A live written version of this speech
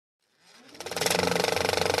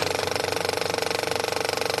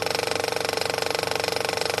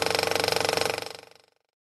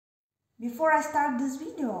Before I start this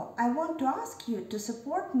video, I want to ask you to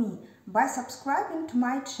support me by subscribing to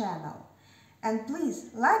my channel. And please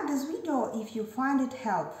like this video if you find it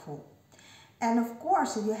helpful. And of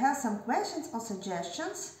course, if you have some questions or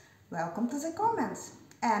suggestions, welcome to the comments.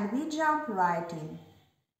 And we jump right in.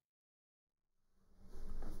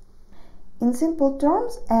 In simple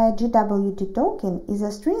terms, a JWT token is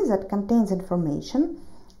a string that contains information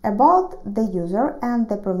about the user and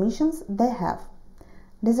the permissions they have.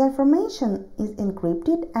 This information is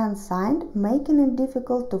encrypted and signed, making it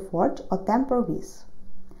difficult to forge or tamper with.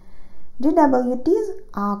 JWTs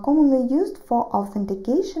are commonly used for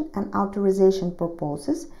authentication and authorization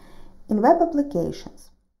purposes in web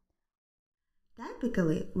applications.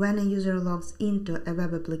 Typically, when a user logs into a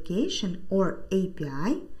web application or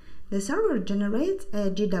API, the server generates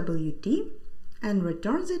a JWT and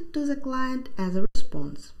returns it to the client as a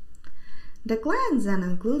response. The client then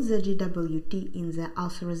includes the JWT in the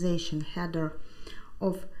authorization header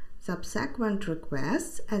of subsequent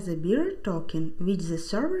requests as a bearer token, which the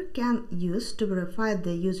server can use to verify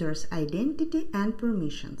the user's identity and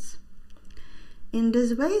permissions. In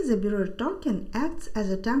this way, the bearer token acts as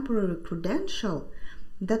a temporary credential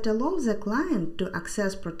that allows the client to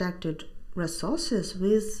access protected resources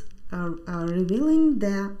with revealing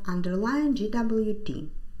the underlying JWT.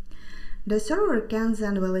 The server can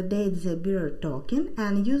then validate the bearer token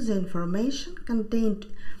and use the information contained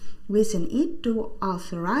within it to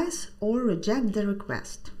authorize or reject the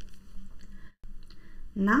request.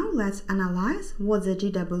 Now let's analyze what the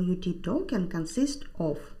JWT token consists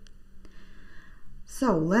of.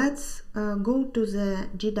 So let's go to the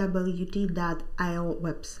JWT.io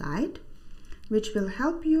website, which will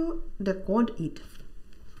help you decode it.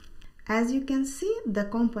 As you can see, the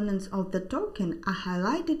components of the token are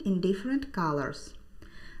highlighted in different colors.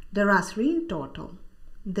 There are three in total.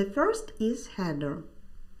 The first is header.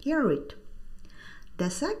 Here it. The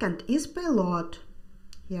second is payload.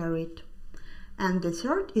 Here it. And the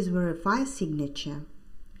third is verify signature.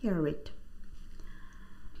 Here it.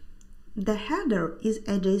 The header is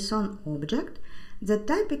a JSON object that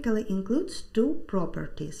typically includes two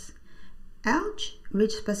properties. Elch,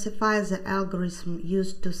 which specifies the algorithm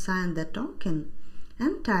used to sign the token,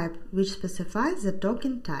 and type, which specifies the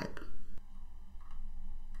token type.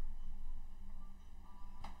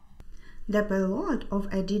 The payload of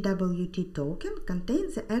a JWT token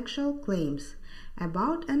contains the actual claims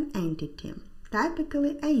about an entity,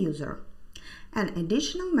 typically a user, and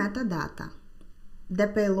additional metadata. The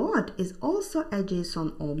payload is also a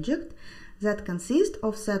JSON object that consists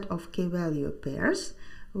of a set of key-value pairs,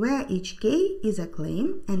 where each key is a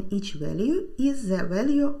claim and each value is the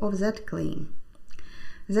value of that claim.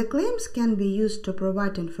 The claims can be used to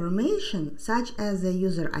provide information such as the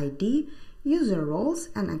user ID, user roles,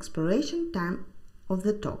 and expiration time of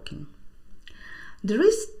the token. There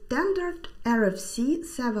is standard RFC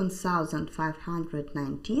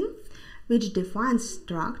 7519, which defines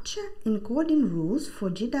structure encoding rules for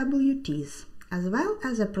JWTs, as well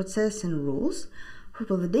as the processing rules for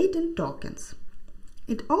validating tokens.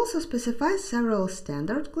 It also specifies several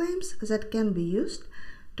standard claims that can be used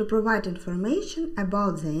to provide information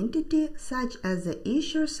about the entity, such as the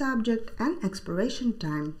issuer subject and expiration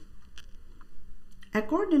time.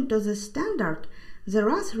 According to the standard, there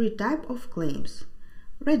are three types of claims: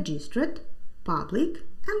 registered, public,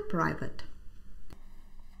 and private.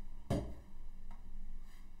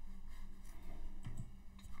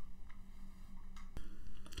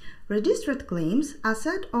 Registered claims are a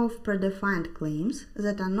set of predefined claims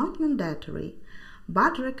that are not mandatory,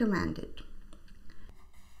 but recommended.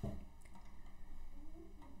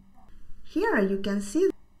 Here you can see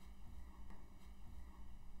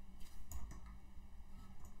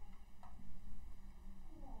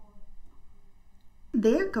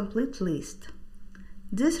their complete list.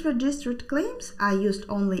 These registered claims are used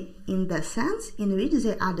only in the sense in which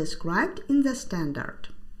they are described in the standard.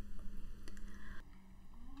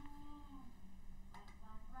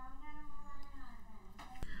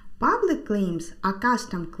 Public claims are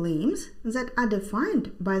custom claims that are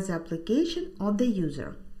defined by the application or the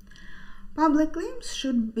user. Public claims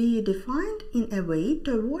should be defined in a way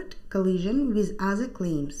to avoid collision with other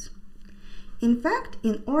claims. In fact,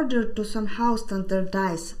 in order to somehow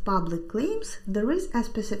standardize public claims, there is a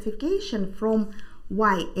specification from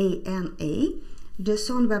YANA,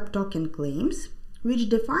 JSON Web Token claims, which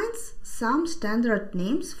defines some standard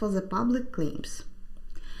names for the public claims.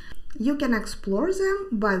 You can explore them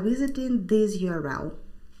by visiting this URL.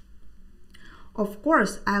 Of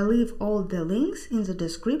course, I'll leave all the links in the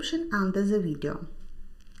description under the video.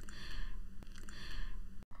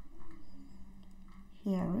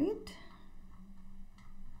 Here it.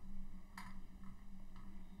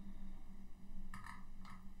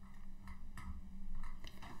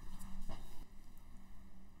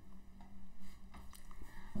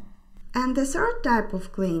 And the third type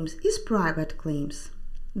of claims is private claims.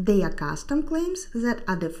 They are custom claims that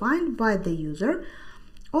are defined by the user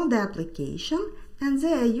or the application, and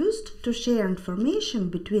they are used to share information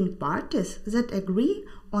between parties that agree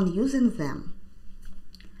on using them.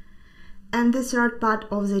 And the third part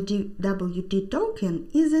of the JWT token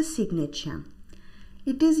is the signature.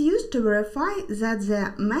 It is used to verify that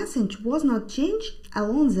the message was not changed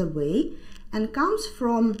along the way and comes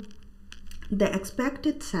from the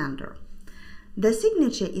expected sender. The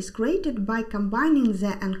signature is created by combining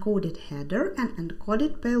the encoded header and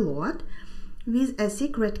encoded payload with a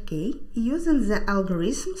secret key using the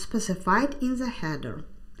algorithm specified in the header.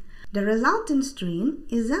 The resulting string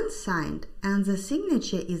is then signed and the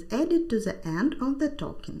signature is added to the end of the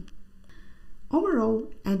token. Overall,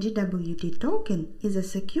 a JWT token is a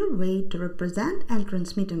secure way to represent and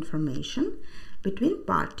transmit information between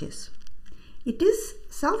parties. It is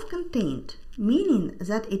self-contained, meaning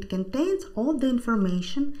that it contains all the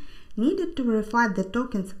information needed to verify the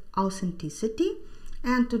token's authenticity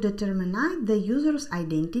and to determine the user's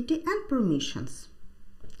identity and permissions.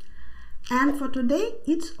 And for today,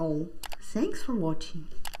 it's all. Thanks for watching.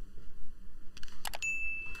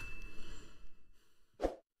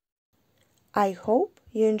 I hope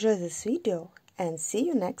you enjoy this video and see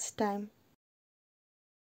you next time.